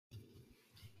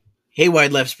Hey,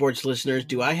 Wide Left Sports listeners,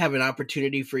 do I have an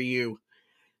opportunity for you?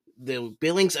 The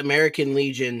Billings American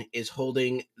Legion is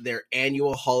holding their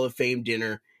annual Hall of Fame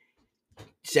dinner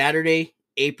Saturday,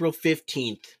 April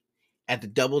 15th at the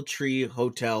Doubletree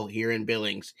Hotel here in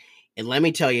Billings. And let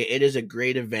me tell you, it is a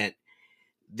great event.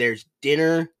 There's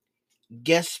dinner,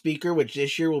 guest speaker, which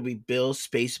this year will be Bill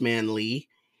Spaceman Lee,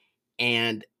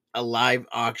 and a live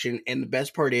auction. And the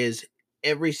best part is,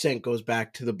 every cent goes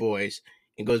back to the boys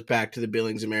and goes back to the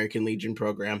Billings American Legion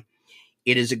program.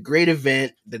 It is a great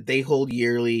event that they hold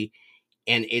yearly,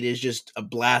 and it is just a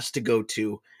blast to go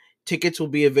to. Tickets will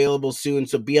be available soon,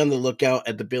 so be on the lookout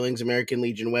at the Billings American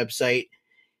Legion website.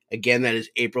 Again, that is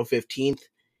April 15th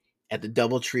at the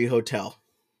Doubletree Hotel.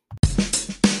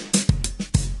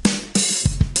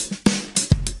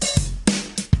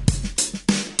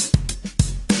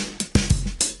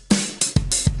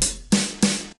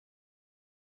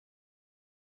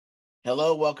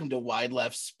 Hello, welcome to Wide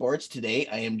Left Sports. Today,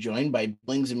 I am joined by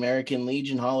Billings American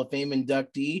Legion Hall of Fame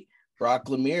inductee, Brock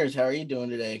Lameres. How are you doing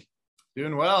today?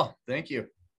 Doing well. Thank you.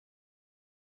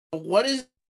 What is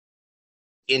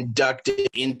inducted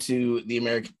into the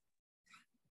American?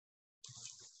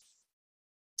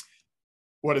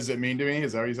 What does it mean to me?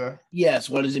 Is that what you said? Yes.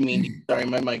 What does it mean? Sorry,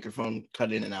 my microphone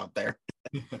cut in and out there.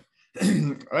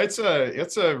 It's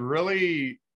a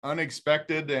really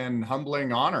unexpected and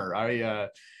humbling honor.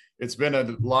 It's been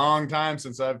a long time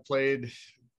since I've played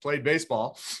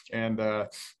baseball, and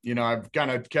I've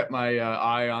kind of kept my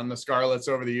eye on the Scarlets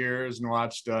over the years and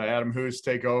watched Adam Hoos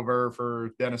take over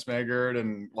for Dennis Megert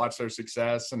and watched their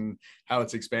success and how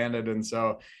it's expanded. And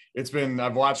so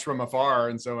I've watched from afar.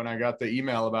 And so when I got the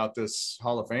email about this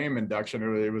Hall of Fame induction,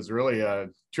 it was really a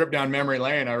trip down memory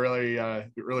lane. I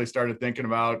really started thinking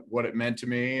about what it meant to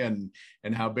me and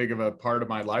how big of a part of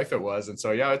my life it was. And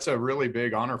so, yeah, it's a really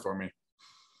big honor for me.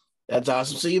 That's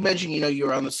awesome. So you mentioned, you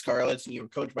were on the Scarlets and you were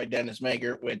coached by Dennis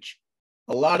Megert, which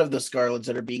a lot of the Scarlets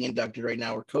that are being inducted right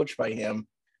now were coached by him.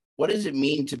 What does it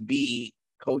mean to be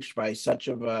coached by such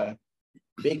of a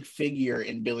big figure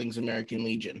in Billings American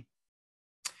Legion?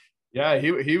 Yeah,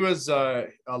 he was a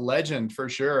legend for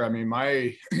sure. I mean,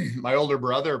 my my older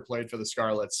brother played for the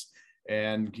Scarlets,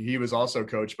 and he was also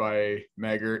coached by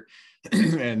Megert.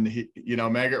 And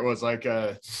Megert was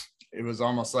it was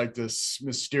almost like this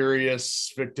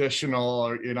mysterious,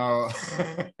 fictional,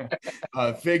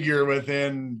 figure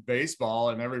within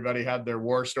baseball, and everybody had their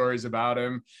war stories about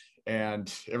him,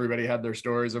 and everybody had their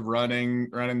stories of running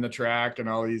the track and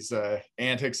all these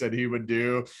antics that he would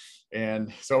do.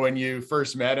 And so when you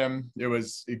first met him, it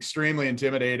was extremely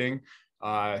intimidating.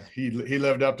 He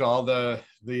lived up to all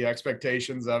the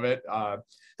expectations of it.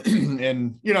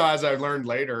 And, as I learned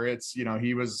later,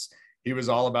 he was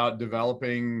all about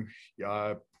developing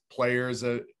players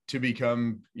to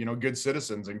become, good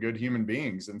citizens and good human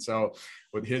beings. And so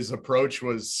with his approach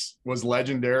was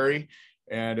legendary.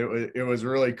 And it was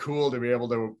really cool to be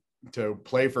able to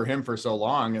play for him for so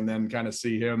long, and then kind of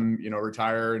see him,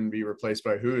 retire and be replaced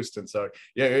by Hoost. And so,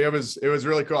 yeah, it was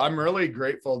really cool. I'm really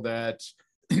grateful that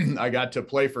I got to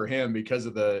play for him because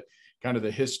of the kind of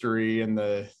the history and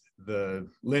the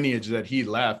lineage that he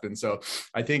left. And so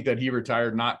I think that he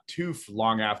retired not too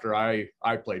long after I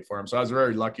played for him. So I was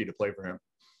very lucky to play for him.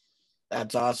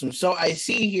 That's awesome. So I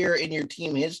see here in your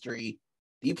team history,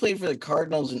 you played for the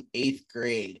Cardinals in 8th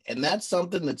grade, and that's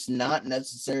something that's not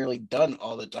necessarily done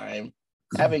all the time.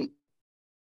 Having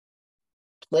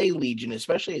play Legion,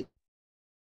 especially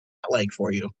like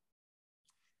for you.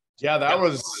 Yeah, that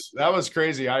was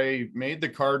crazy. I made the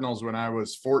Cardinals when I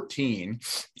was 14,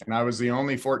 and I was the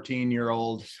only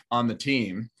 14-year-old on the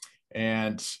team.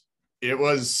 And it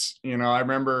was, I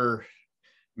remember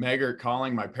Megert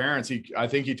calling my parents. I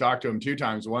think he talked to him 2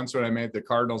 times, once when I made the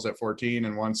Cardinals at 14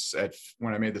 and once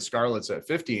when I made the Scarlets at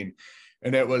 15.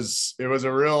 And it was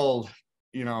a real,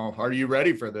 are you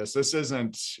ready for this? This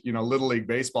isn't, Little League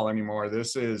baseball anymore.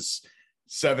 This is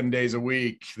 7 days a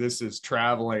week. This is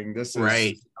traveling. This is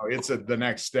right. It's the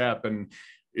next step. And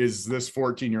is this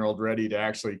 14-year-old ready to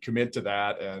actually commit to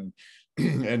that?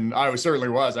 And I certainly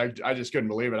was. I just couldn't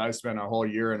believe it. I spent a whole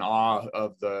year in awe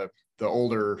of the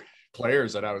older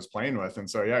players that I was playing with. And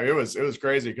so, yeah, it was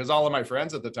crazy, because all of my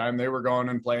friends at the time, they were going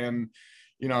and playing,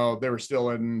 they were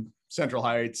still in Central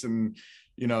Heights and,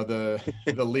 the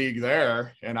league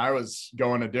there. And I was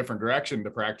going a different direction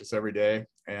to practice every day.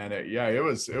 And it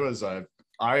was a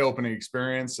eye-opening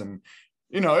experience. And,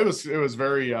 it was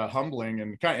very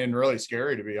humbling and really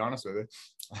scary, to be honest with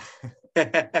you.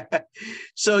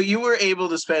 So you were able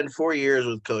to spend 4 years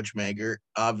with Coach Megert,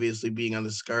 obviously being on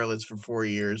the Scarlets for 4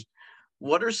 years.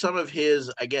 What are some of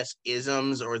his, I guess,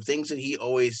 isms or things that he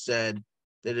always said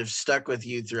that have stuck with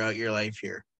you throughout your life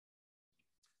here?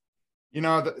 You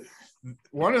know,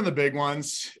 one of the big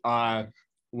ones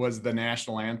was the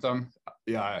national anthem.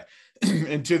 Yeah.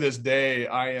 And to this day,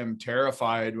 I am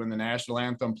terrified when the national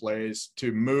anthem plays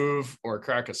to move or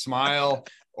crack a smile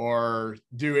or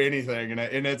do anything.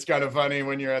 And it's kind of funny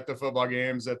when you're at the football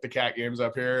games, at the cat games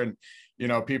up here, and, you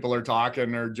know, people are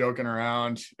talking or joking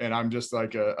around, and I'm just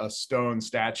like a stone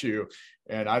statue.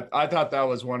 And I thought that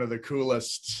was one of the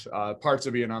coolest parts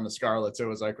of being on the Scarlets. It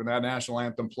was like when that national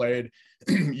anthem played,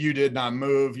 you did not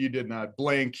move, you did not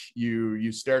blink,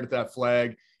 you stared at that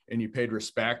flag and you paid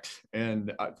respect.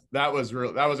 And that was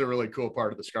a really cool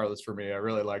part of the Scarlets for me. I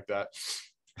really like that.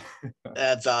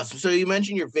 That's awesome. So you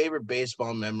mentioned your favorite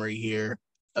baseball memory here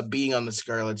of being on the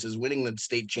Scarlets is winning the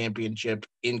state championship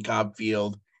in Cobb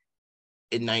Field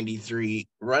in 93.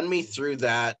 Run me through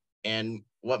that and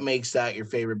what makes that your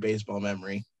favorite baseball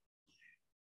memory?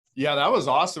 Yeah, that was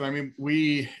awesome. I mean,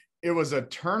 it was a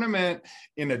tournament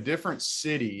in a different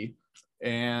city,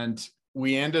 and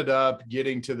we ended up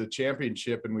getting to the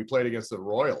championship, and we played against the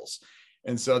Royals.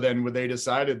 And so then when they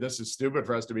decided this is stupid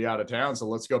for us to be out of town, so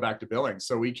let's go back to Billings.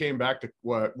 So we came back to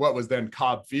what was then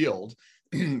Cobb Field,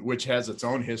 which has its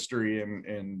own history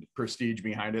and prestige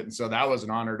behind it. And so that was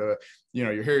an honor to, you know,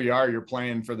 you're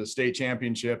playing for the state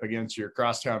championship against your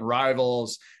crosstown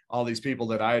rivals, all these people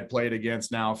that I had played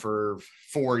against now for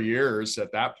 4 years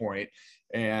at that point.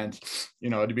 And, you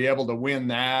know, to be able to win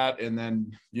that and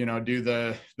then, you know, do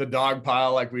the dog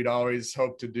pile like we'd always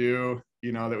hoped to do,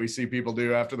 you know, that we see people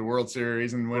do after the World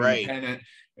Series and win the pennant.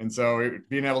 And so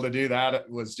being able to do that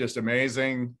was just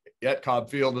amazing. At Cobb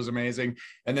Field was amazing.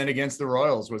 And then against the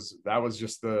Royals was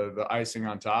just the icing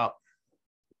on top.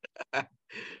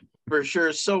 For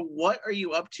sure. So what are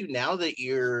you up to now that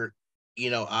you're, you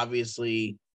know,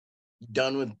 obviously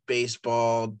done with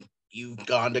baseball? You've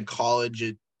gone to college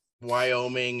at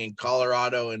Wyoming and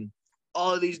Colorado and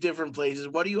all of these different places.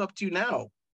 What are you up to now?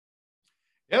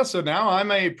 Yeah, so now I'm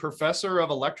a professor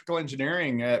of electrical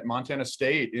engineering at Montana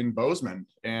State in Bozeman,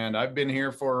 and I've been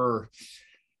here for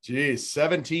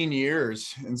 17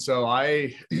 years. And so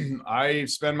I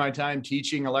spend my time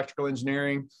teaching electrical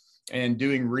engineering and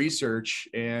doing research.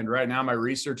 And right now my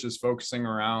research is focusing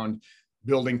around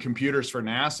building computers for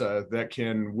NASA that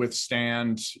can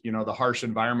withstand, you know, the harsh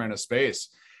environment of space.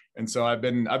 And so I've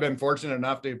been fortunate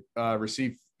enough to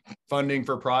receive funding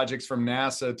for projects from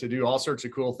NASA to do all sorts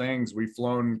of cool things. We've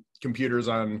flown computers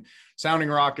on sounding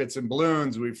rockets and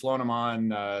balloons. We've flown them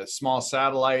on small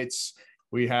satellites.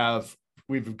 We've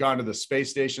gone to the space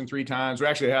station 3 times. We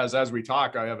actually as we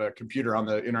talk, I have a computer on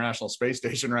the International Space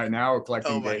Station right now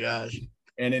collecting data. Gosh.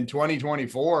 And in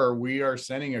 2024, we are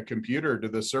sending a computer to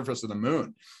the surface of the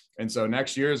moon. And so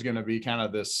next year is going to be kind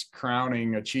of this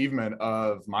crowning achievement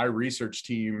of my research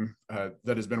team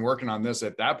that has been working on this.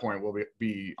 At that point will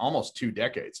be almost 2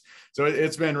 decades. So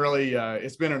it's been really,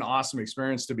 it's been an awesome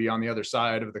experience to be on the other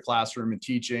side of the classroom and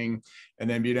teaching, and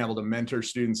then being able to mentor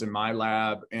students in my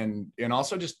lab and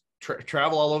also just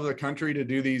travel all over the country to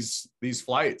do these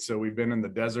flights. So we've been in the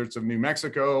deserts of New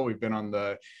Mexico. We've been on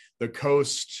the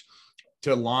coast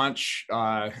to launch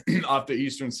off the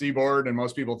eastern seaboard. And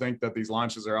most people think that these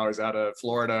launches are always out of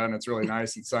Florida and it's really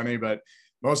nice and sunny, but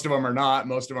most of them are not.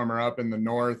 Most of them are up in the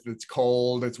north. It's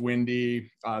cold, it's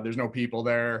windy, there's no people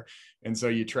there. And so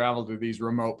you travel to these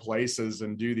remote places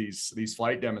and do these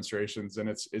flight demonstrations. And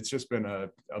it's just been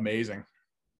amazing.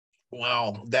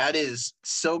 Wow, that is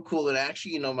so cool. And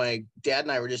actually, you know, my dad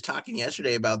and I were just talking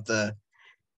yesterday about the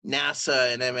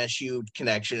NASA and MSU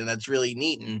connection, and that's really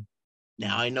neat. And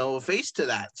now I know a face to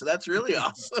that. So that's really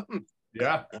awesome.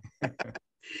 Yeah.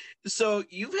 So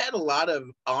you've had a lot of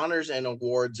honors and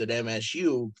awards at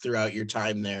MSU throughout your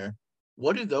time there.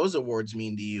 What do those awards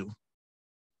mean to you?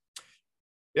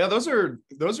 Yeah, those are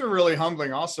really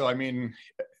humbling also. I mean,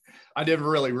 I didn't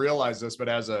really realize this, but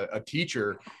as a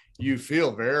teacher, you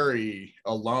feel very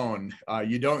alone.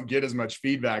 You don't get as much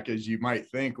feedback as you might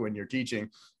think when you're teaching,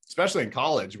 especially in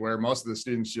college, where most of the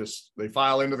students they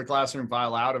file into the classroom,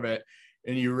 file out of it.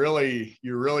 And you're really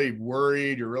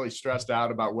worried, you're really stressed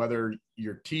out about whether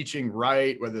you're teaching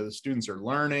right, whether the students are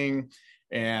learning.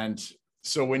 And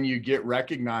so when you get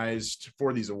recognized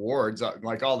for these awards,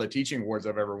 like all the teaching awards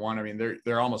I've ever won, I mean,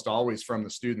 they're almost always from the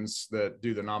students that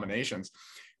do the nominations.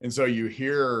 And so you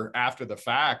hear after the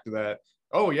fact that,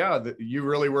 oh yeah, you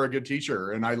really were a good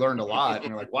teacher and I learned a lot. And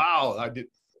you're like, wow,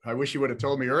 I wish you would have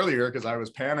told me earlier because I was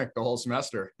panicked the whole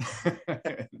semester.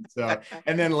 So,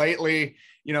 and then lately,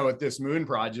 you know, with this moon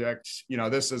project, you know,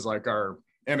 this is like our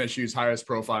MSU's highest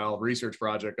profile research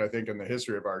project, I think, in the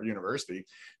history of our university.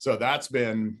 So that's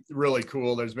been really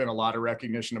cool. There's been a lot of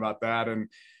recognition about that. And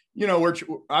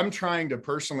I'm trying to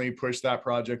personally push that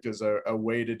project as a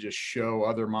way to just show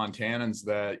other Montanans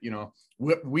that,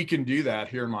 we can do that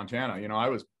here in Montana. I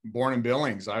was born in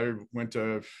Billings. I went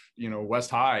to,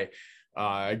 West High.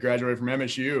 I graduated from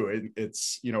MSU.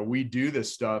 It's, we do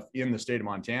this stuff in the state of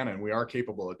Montana, and we are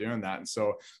capable of doing that. And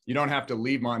so you don't have to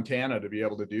leave Montana to be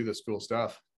able to do this cool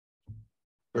stuff.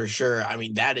 For sure. I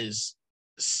mean, that is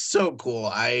so cool.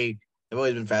 I've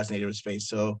always been fascinated with space.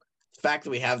 So the fact that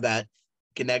we have that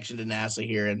connection to NASA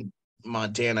here in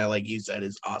Montana, like you said,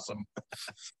 is awesome.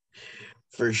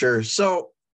 For sure. So,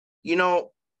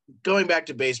 going back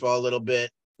to baseball a little bit,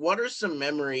 what are some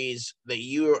memories that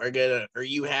you are or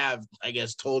you have, I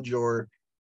guess, told your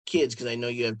kids? Because I know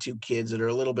you have two kids that are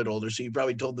a little bit older, so you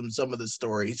probably told them some of the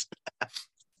stories.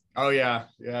 Oh yeah.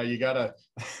 Yeah. You gotta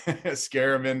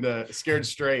scare them into scared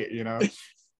straight,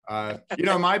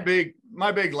 my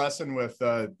big lesson with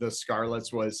the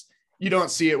Scarlets was you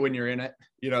don't see it when you're in it.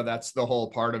 That's the whole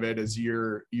part of it, is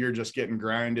you're just getting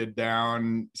grinded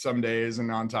down some days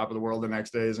and on top of the world the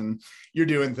next days, and you're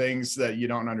doing things that you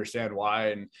don't understand why.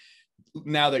 And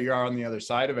now that you're on the other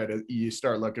side of it, you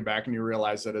start looking back and you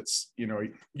realize that it's,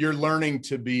 you're learning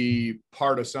to be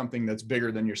part of something that's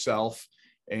bigger than yourself.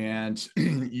 And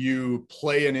you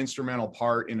play an instrumental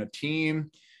part in a team.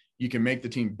 You can make the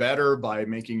team better by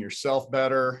making yourself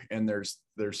better. And there's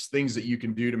things that you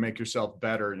can do to make yourself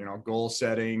better, goal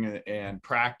setting and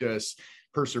practice,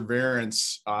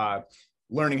 perseverance,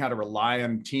 learning how to rely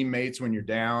on teammates when you're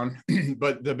down.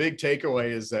 But the big takeaway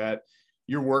is that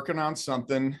you're working on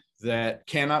something that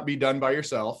cannot be done by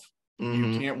yourself.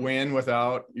 Mm-hmm. You can't win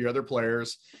without your other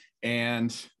players.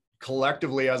 And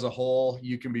collectively as a whole,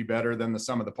 you can be better than the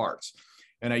sum of the parts.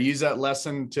 And I use that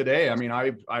lesson today. I mean,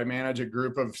 I manage a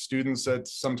group of students that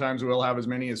sometimes we'll have as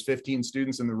many as 15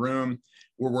 students in the room.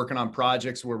 We're working on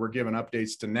projects where we're giving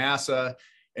updates to NASA.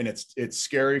 And it's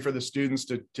scary for the students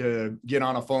to get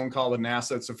on a phone call with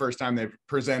NASA. It's the first time they've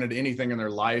presented anything in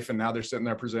their life. And now they're sitting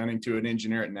there presenting to an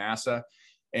engineer at NASA.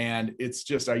 And it's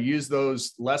just, I use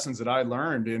those lessons that I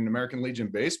learned in American Legion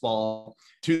baseball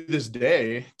to this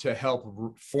day to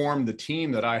help form the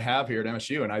team that I have here at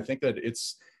MSU. And I think that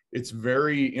it's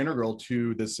very integral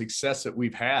to the success that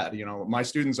we've had. My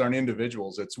students aren't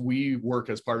individuals. We work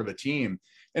as part of a team,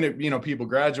 and people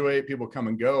graduate, people come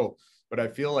and go, but I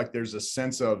feel like there's a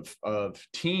sense of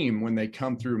team when they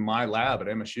come through my lab at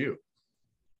MSU.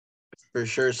 For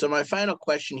sure. So my final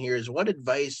question here is, what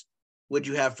advice would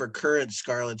you have for current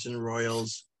Scarlets and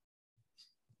Royals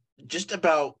just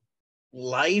about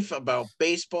life, about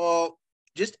baseball,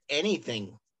 just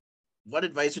anything? What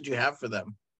advice would you have for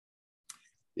them?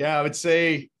 Yeah, I would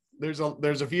say there's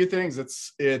a few things.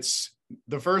 It's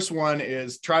the first one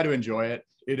is try to enjoy it.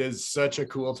 It is such a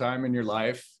cool time in your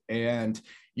life, and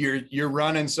you're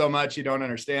running so much you don't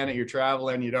understand it. You're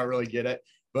traveling, you don't really get it,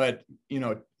 but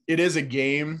it is a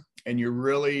game, and you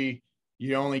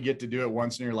only get to do it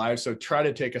once in your life. So try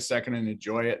to take a second and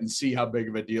enjoy it and see how big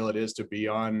of a deal it is to be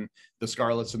on the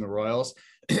Scarlets and the Royals.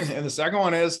 And the second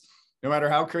one is, no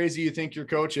matter how crazy you think your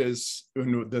coach is,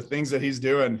 the things that he's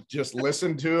doing, just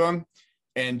listen to him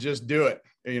and just do it,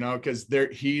 because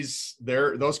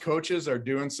those coaches are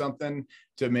doing something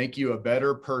to make you a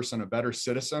better person, a better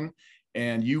citizen.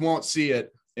 And you won't see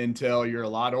it until you're a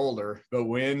lot older. But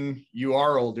when you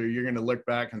are older, you're going to look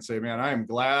back and say, man, I am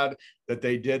glad that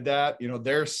they did that.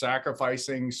 They're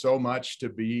sacrificing so much to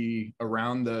be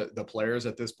around the players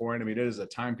at this point. I mean, it is a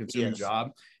time consuming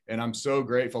job. And I'm so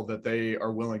grateful that they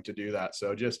are willing to do that.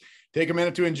 So just take a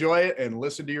minute to enjoy it and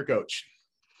listen to your coach.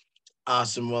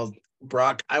 Awesome. Well,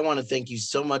 Brock, I want to thank you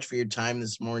so much for your time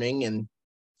this morning and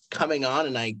coming on.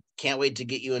 And I can't wait to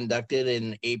get you inducted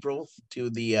in April to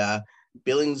the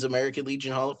Billings American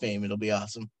Legion Hall of Fame. It'll be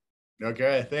awesome.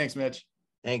 Okay. Thanks, Mitch.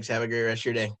 Thanks. Have a great rest of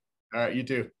your day. All right. You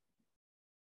too.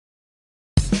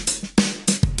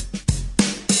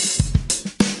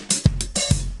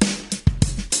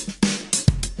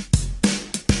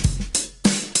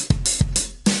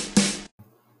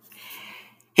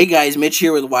 Hey guys, Mitch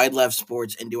here with Wide Left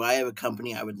Sports, and do I have a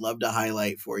company I would love to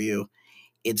highlight for you?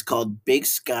 It's called Big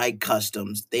Sky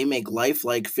Customs. They make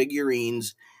lifelike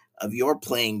figurines of your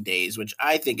playing days, which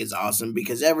I think is awesome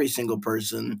because every single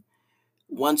person,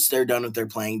 once they're done with their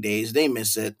playing days, they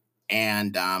miss it.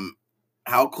 And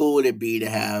how cool would it be to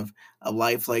have a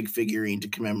lifelike figurine to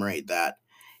commemorate that?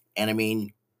 And I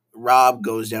mean, Rob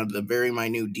goes down to the very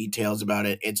minute details about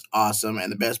it. It's awesome.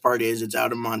 And the best part is it's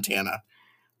out of Montana.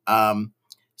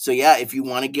 So yeah, if you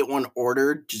want to get one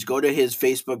ordered, just go to his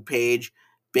Facebook page,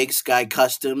 Big Sky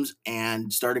Customs,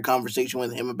 and start a conversation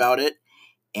with him about it.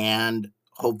 And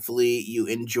hopefully you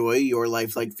enjoy your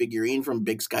lifelike figurine from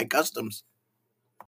Big Sky Customs.